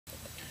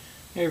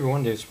Hey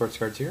everyone, Dave Sports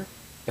Cards here,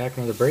 back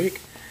from another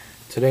break.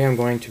 Today I'm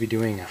going to be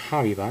doing a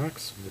hobby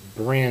box with a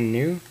brand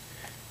new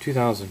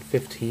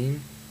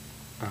 2015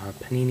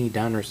 Panini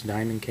Donruss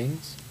Diamond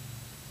Kings.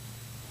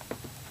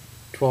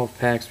 12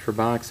 packs per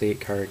box,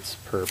 8 cards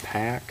per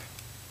pack.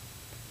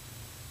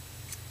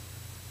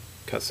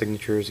 Cut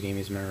signatures,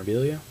 gamies,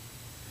 memorabilia.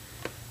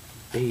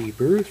 Babe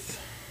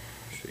Ruth.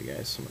 Show you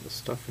guys some of the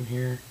stuff in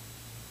here.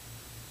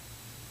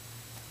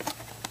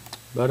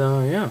 But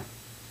yeah.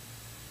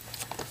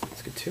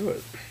 Let's get to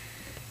it.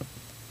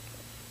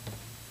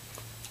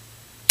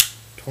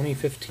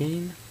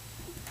 2015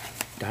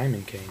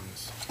 Diamond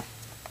Kings.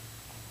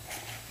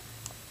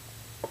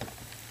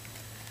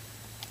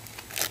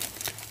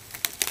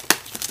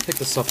 Picked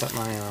this up at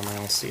my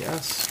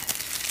LCS.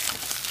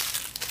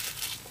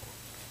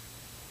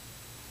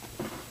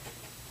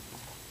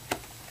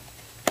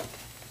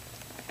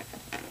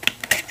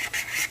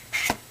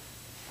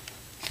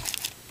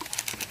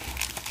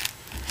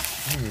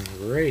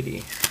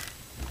 Alrighty.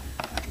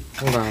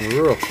 Hold on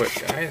real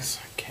quick, guys.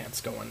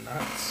 Cat's going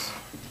nuts.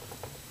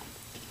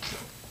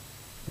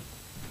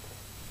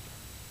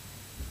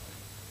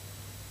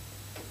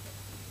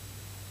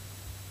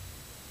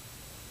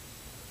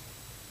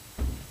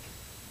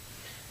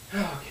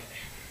 Okay.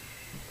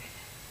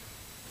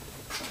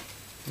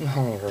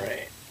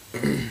 Alright.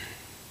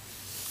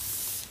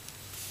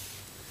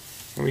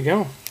 Here we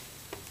go.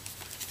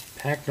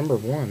 Pack number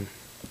 1.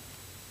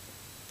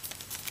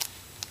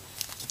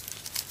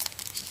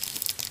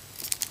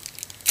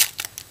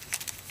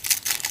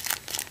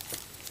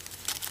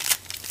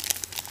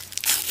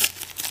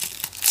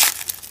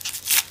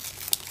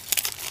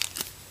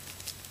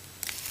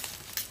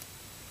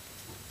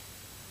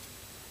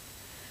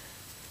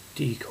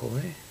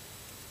 Decoy.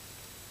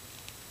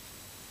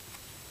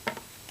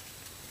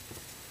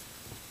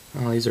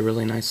 Oh, these are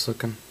really nice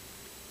looking.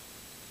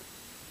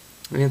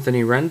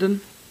 Anthony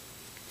Rendon,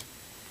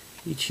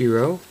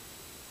 Ichiro,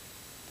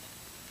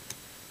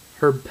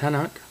 Herb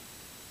Pennock,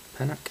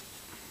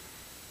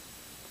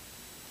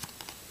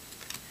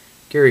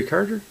 Gary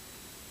Carter,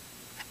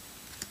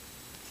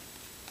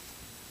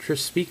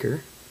 Tris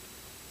Speaker.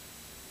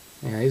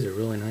 Yeah, these are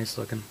really nice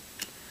looking.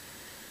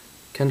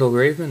 Kendall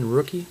Graveman,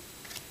 rookie.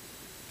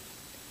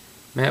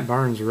 Matt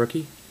Barnes,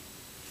 rookie.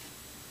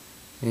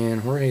 And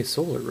Jorge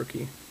Soler,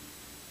 rookie.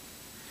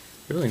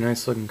 Really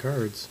nice looking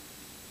cards.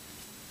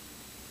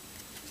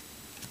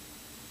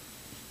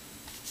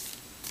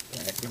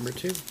 Pack number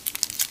 2.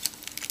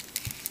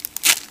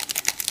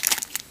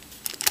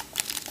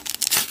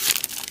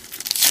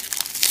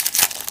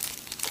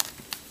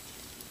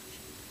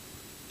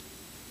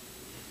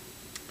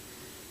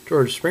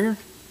 George Springer,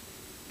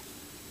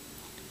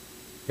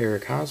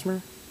 Eric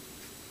Hosmer,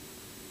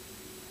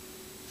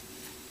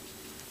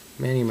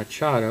 Manny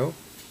Machado,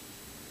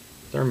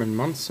 Thurman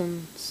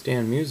Munson,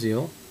 Stan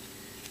Musial,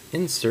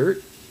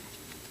 insert.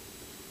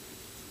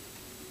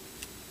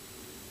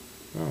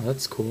 Oh,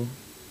 that's cool.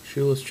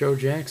 Shoeless Joe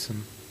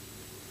Jackson.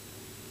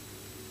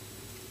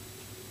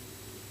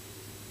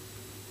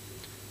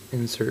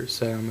 Insert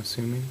set, I'm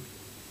assuming.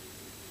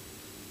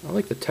 I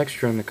like the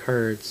texture on the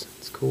cards.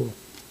 It's cool.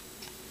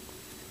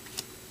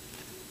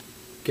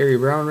 Gary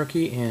Brown,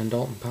 rookie, and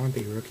Dalton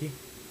Pompey, rookie.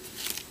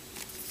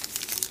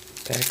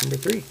 Pack number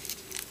 3.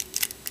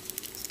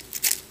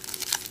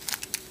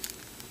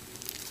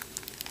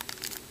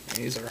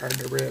 These are hard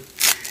to rip.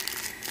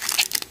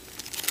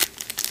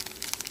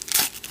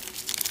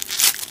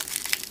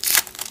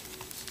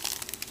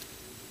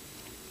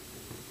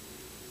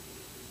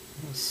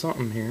 There's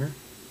something here.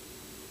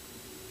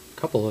 A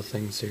couple of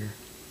things here.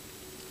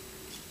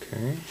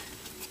 Okay.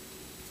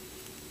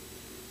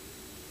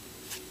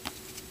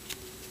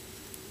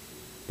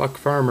 Buck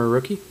Farmer,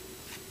 rookie.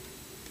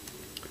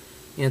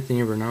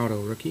 Anthony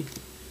Ronaldo, rookie.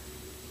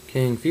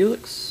 King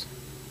Felix,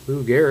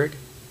 Lou Gehrig,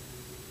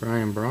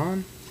 Ryan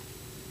Braun,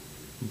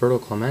 Roberto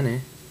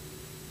Clemente,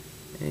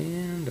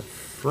 and a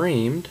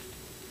framed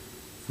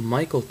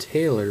Michael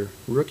Taylor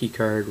rookie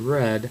card,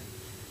 red,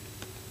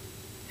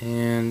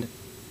 and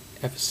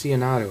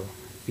aficionado,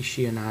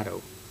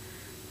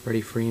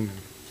 Freddie Freeman,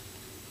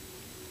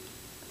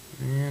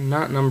 and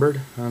not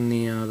numbered on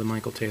the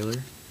Michael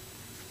Taylor,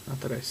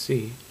 not that I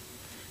see.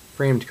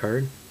 Framed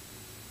card.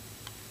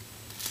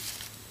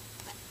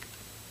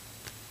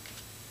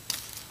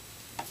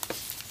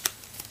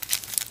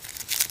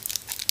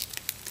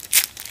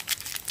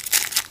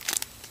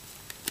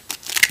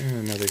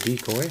 And another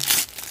decoy.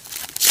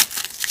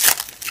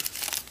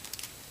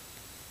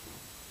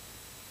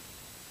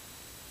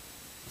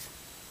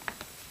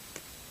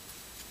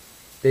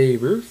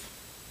 Babe Ruth.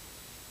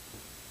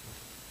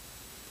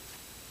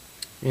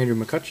 Andrew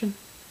McCutchen.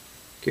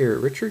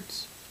 Garrett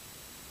Richards.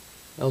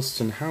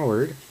 Elston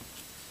Howard.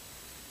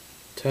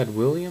 Ted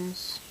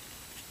Williams.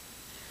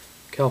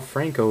 Cal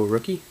Franco,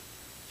 rookie.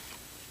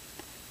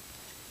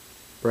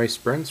 Bryce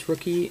Brent's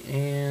rookie,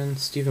 and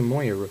Stephen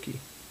Moya, rookie.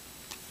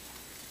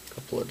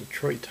 Couple of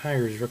Detroit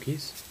Tigers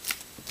rookies.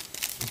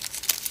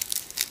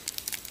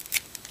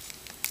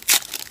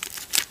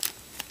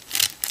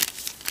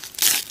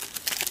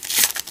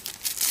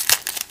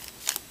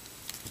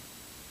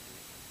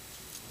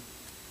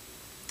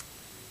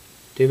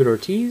 David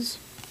Ortiz,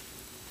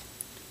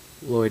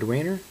 Lloyd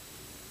Wayner,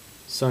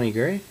 Sonny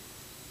Gray,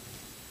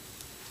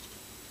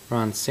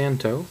 Ron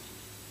Santo,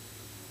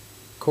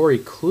 Corey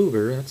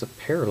Kluber, that's a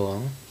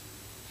parallel,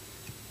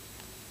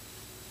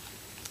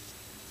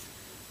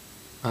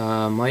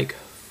 Mike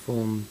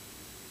Foltykowicz,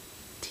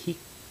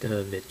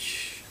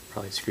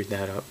 probably screwed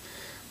that up,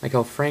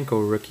 Michael Franco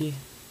rookie.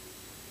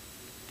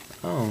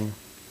 Oh,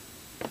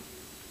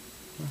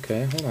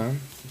 okay, hold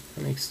on,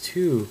 that makes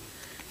two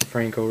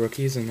Franco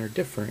rookies and they're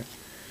different.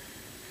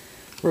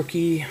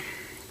 Rookie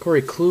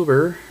Corey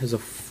Kluber is a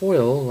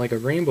foil, like a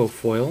rainbow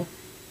foil.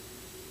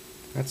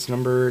 That's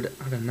numbered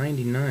out of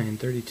 99,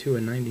 32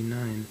 and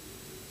 99.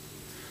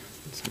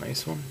 That's a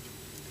nice one.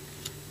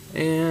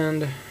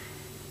 And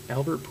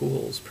Albert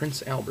Pujols,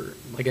 Prince Albert,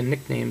 like a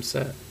nickname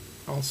set,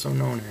 also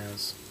known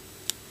as.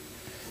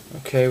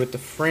 Okay, with the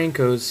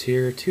Francos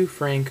here, two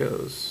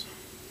Francos.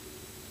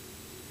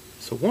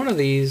 So one of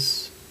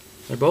these,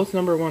 they're both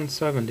number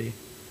 170.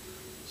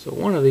 So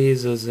one of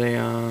these is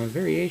a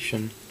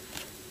variation.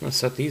 I'm going to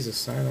set these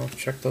aside, I'll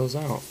check those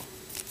out.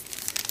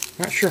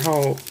 Not sure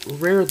how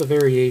rare the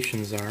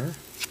variations are.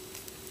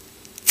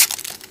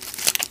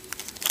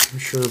 I'm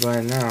sure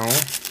by now,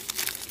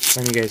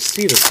 when you guys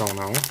see this all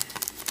now.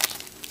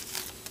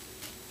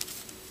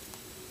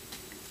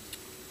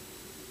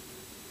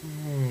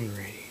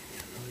 Alrighty,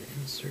 another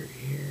insert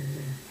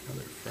here,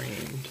 another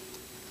framed.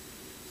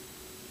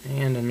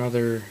 And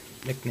another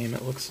nickname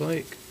it looks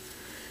like.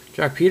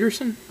 Jock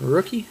Peterson,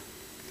 rookie.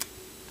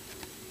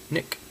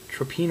 Nick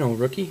Tropino,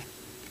 rookie.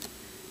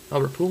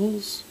 Albert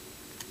Pujols.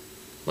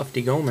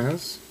 Lefty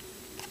Gomez.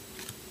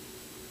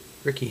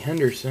 Ricky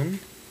Henderson.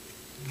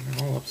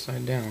 They're all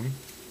upside down.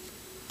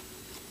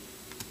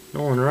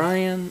 Nolan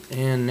Ryan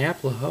and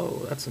Nap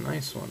Laho. That's a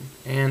nice one.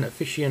 And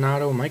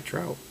aficionado Mike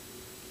Trout.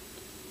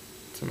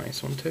 That's a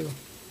nice one too.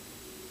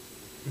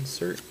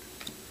 Insert.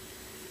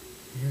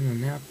 And the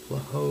Nap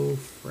Laho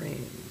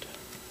framed.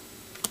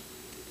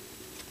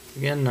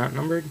 Again, not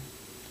numbered.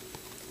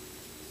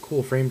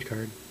 Cool framed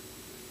card.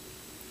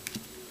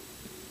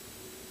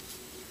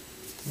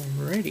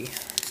 Alrighty.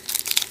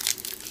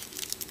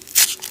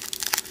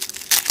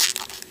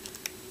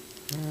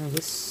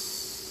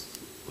 This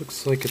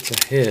looks like it's a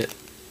hit.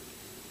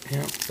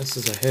 Yep, this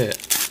is a hit.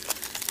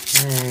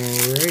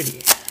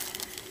 Alrighty.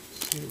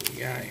 Let's see what we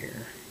got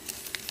here.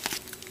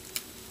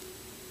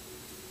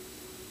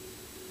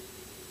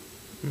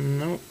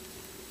 Nope.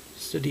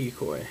 Just a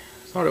decoy.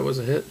 Thought it was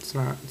a hit. It's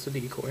not. It's a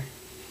decoy.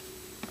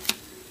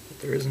 But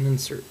there is an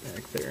insert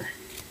back there.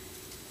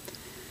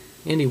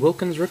 Andy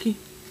Wilkins, rookie.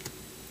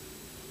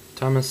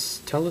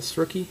 Thomas Tellis,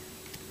 rookie.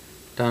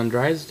 Don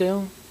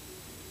Drysdale.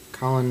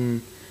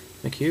 Colin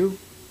McHugh.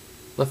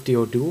 Lefty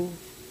O'Doul.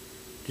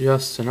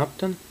 Justin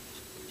Upton.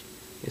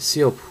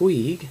 Yasiel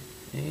Puig.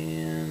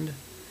 And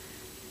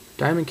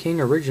Diamond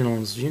King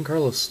Originals.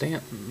 Giancarlo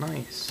Stanton.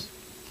 Nice.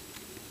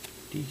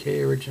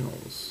 DK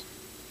Originals.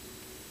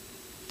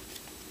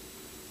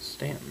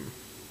 Stanton.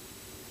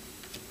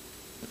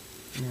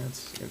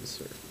 Let's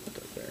insert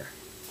that there.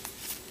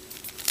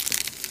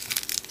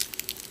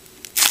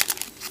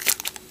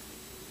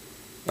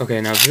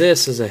 Okay, now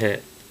this is a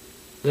hit.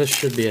 This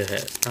should be a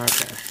hit.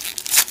 Okay.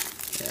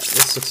 Yeah,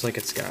 this looks like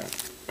it's got...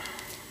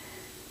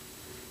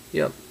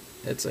 Yep,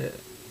 it's a hit.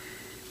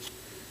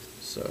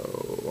 So...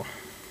 Not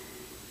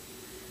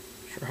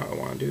sure how I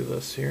want to do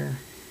this here.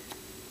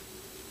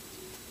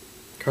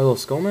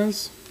 Carlos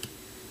Gomez.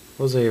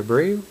 Jose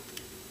Abreu.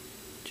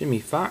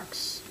 Jimmy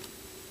Fox.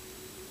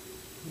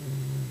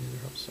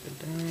 They're upside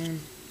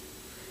down.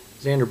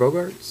 Xander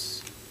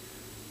Bogaerts.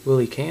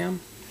 Willie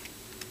Cam.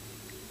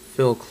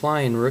 Phil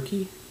Klein,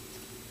 rookie.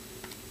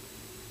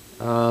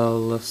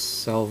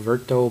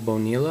 Alberto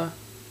Bonilla.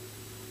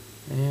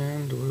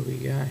 And what do we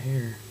got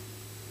here?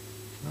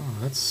 Oh,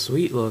 that's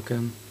sweet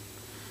looking.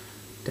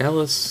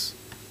 Dallas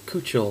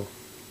Keuchel.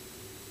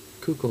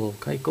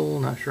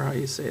 Keuchel, not sure how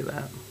you say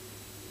that.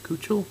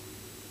 Keuchel?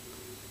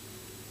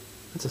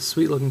 That's a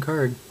sweet looking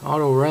card.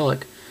 Auto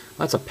Relic.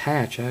 That's a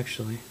patch,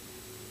 actually.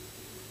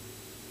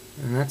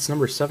 And that's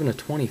number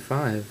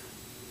 7/25.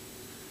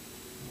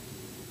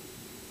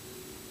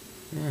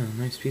 Yeah,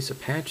 nice piece of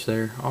patch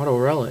there. Auto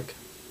Relic.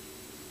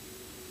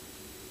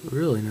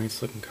 Really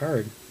nice looking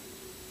card.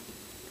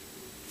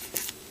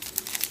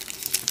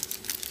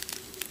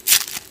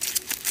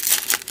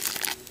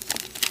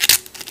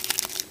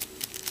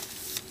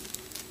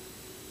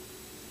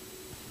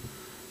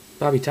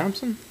 Bobby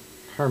Thompson.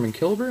 Harmon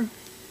Killebrew.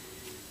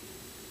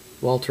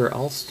 Walter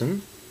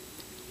Alston.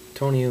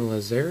 Tony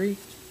Lazzari.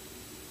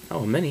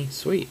 Oh, a mini.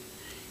 Sweet.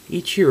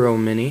 Ichiro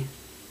mini.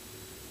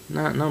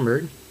 Not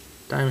numbered.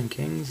 Diamond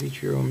Kings.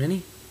 Ichiro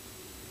mini.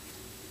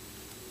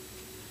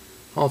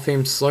 Hall of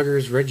Fame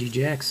Sluggers. Reggie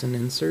Jackson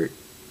insert.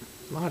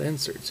 A lot of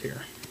inserts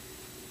here.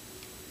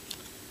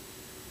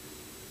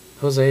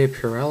 Jose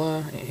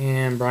Pirela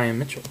and Brian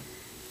Mitchell.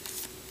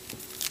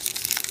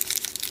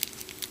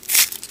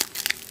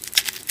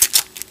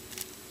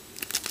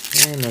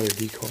 And another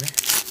decoy.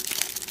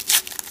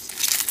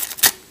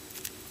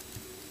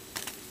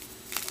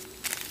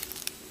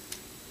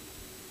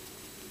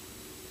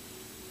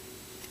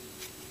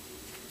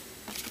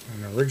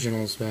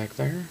 originals back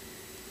there.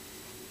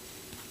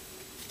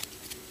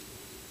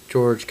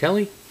 George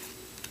Kelly,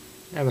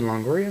 Evan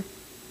Longoria,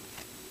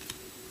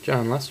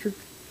 John Lester,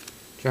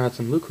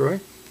 Jonathan Lucroy,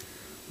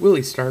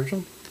 Willie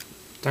Stargell,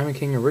 Diamond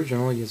King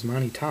original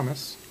Yasmani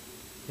Thomas,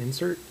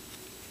 insert,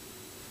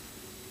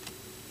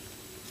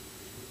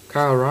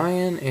 Kyle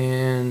Ryan,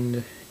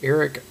 and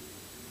Eric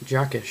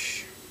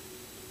Jakish,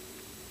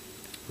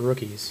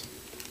 rookies.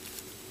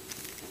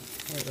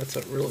 Oh, that's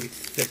a really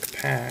thick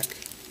pack.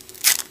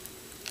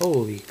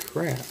 Holy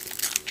crap.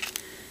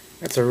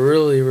 That's a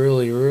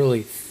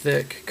really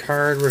thick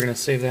card. We're going to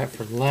save that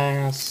for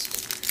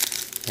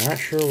last. Not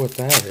sure what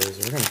that is.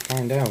 We're going to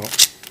find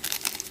out.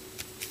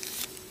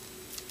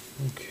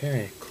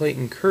 Okay,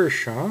 Clayton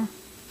Kershaw.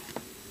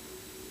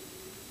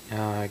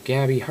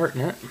 Gabby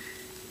Hartnett.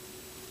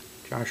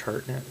 Josh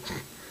Hartnett.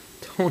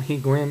 Tony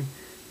Gwynn.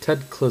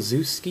 Ted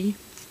Klaczewski.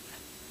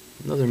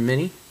 Another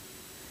mini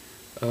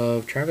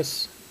of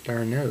Travis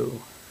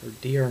d'Arnaud. Or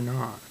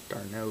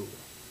d'Arnaud.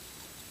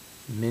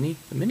 Mini?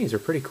 The minis are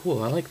pretty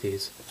cool. I like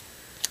these.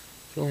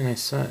 Really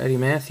nice. Eddie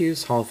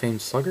Matthews, Hall of Fame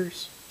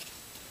Sluggers.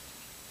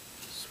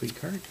 Sweet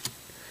card.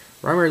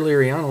 Reimer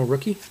Liriano,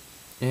 rookie.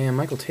 And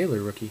Michael Taylor,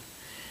 rookie.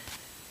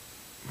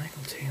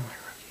 Michael Taylor,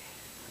 rookie.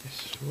 I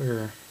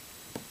swear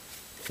I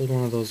pulled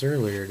one of those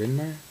earlier,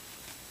 didn't I?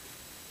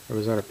 Or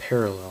was that a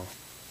parallel?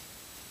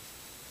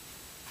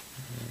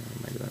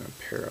 Might have been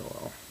a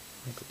parallel.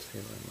 Michael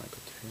Taylor.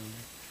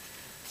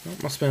 No,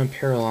 it must have been a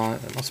parallel.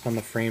 It must have been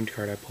the framed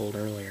card I pulled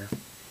earlier.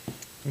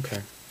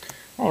 Okay.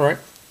 Alright.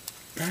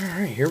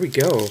 Alright, here we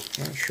go.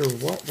 Not sure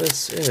what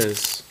this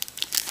is.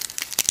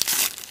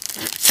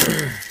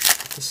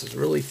 This is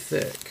really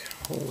thick.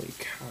 Holy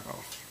cow.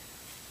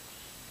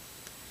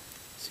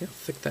 See how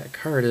thick that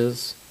card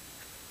is.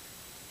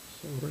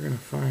 So we're going to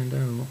find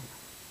out.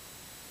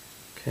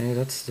 Okay,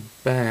 that's the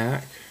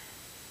back.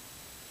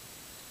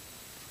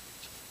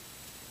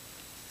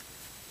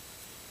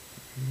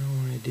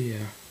 No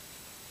idea.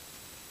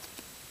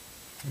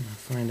 I'm going to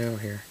find out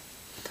here.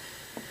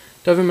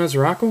 Devin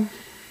Mesoraco,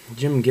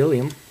 Jim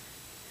Gilliam,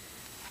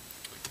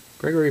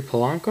 Gregory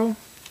Polanco,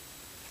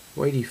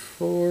 Whitey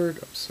Ford,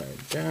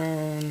 upside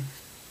down,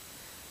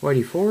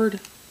 Whitey Ford,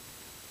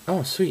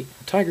 oh sweet,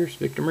 Tigers,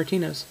 Victor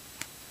Martinez,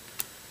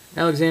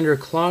 Alexandra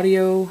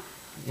Claudio,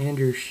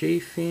 Andrew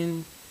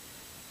Chafin,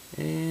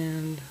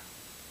 and,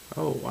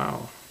 oh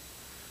wow,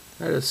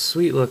 that is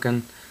sweet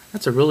looking.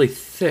 That's a really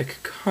thick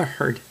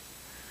card.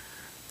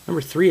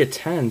 Number 3 of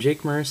 10,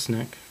 Jake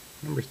Marisnick,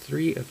 number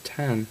 3 of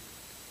 10.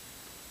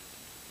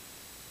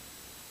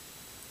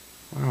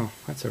 Wow,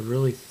 that's a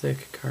really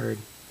thick card.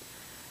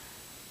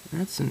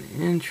 That's an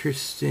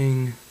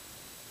interesting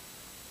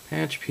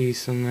patch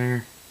piece in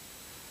there.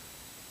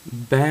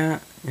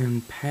 Bat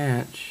and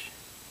patch.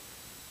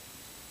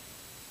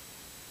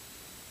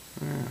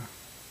 Yeah.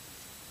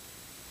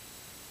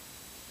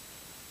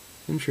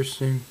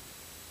 Interesting.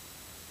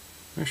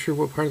 Not sure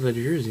what part of the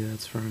jersey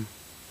that's from.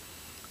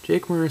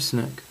 Jake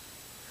Marisnick.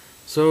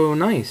 So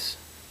nice.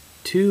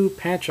 2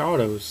 patch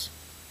autos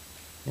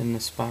in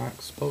this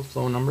box, both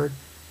low numbered.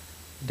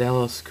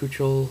 Dallas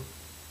Keuchel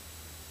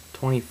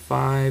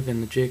 25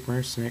 and the Jake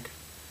Marisnick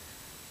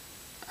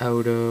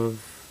out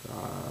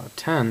of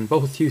 10,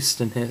 both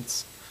Houston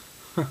hits.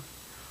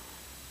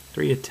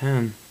 3 of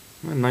 10.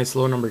 A nice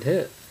low numbered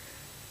hit.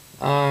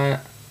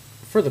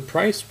 For the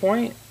price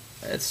point,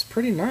 it's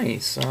pretty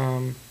nice.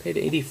 Paid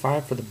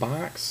 $85 for the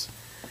box.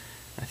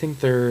 I think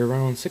they're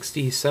around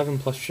 $67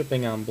 plus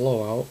shipping on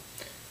blowout,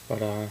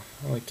 but I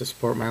like to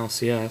support my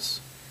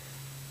LCS.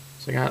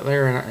 So I got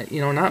there,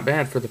 and not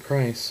bad for the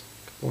price.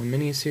 Couple of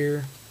minis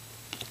here.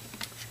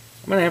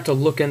 I'm gonna have to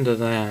look into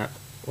that.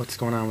 What's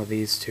going on with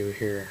these two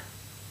here?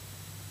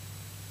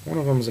 One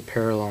of them is a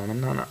parallel,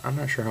 and I'm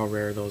not sure how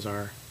rare those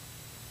are.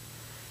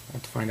 I'll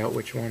have to find out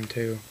which one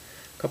too.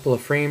 A couple of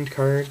framed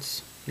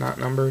cards, not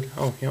numbered.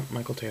 Oh, yep,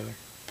 Michael Taylor.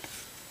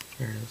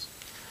 There it is.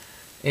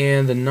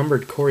 And the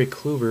numbered Corey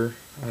Kluber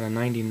out of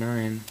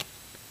 99.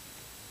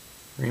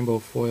 Rainbow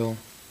foil.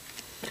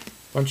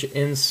 Bunch of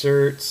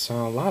inserts, a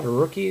lot of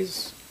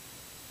rookies.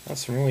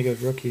 That's some really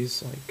good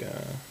rookies, like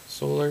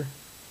Solar.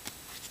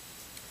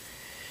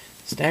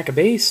 Stack of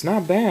base,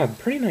 not bad.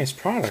 Pretty nice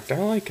product, I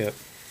like it.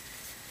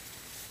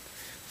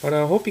 But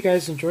I hope you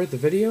guys enjoyed the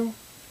video.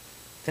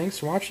 Thanks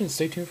for watching,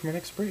 stay tuned for my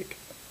next break.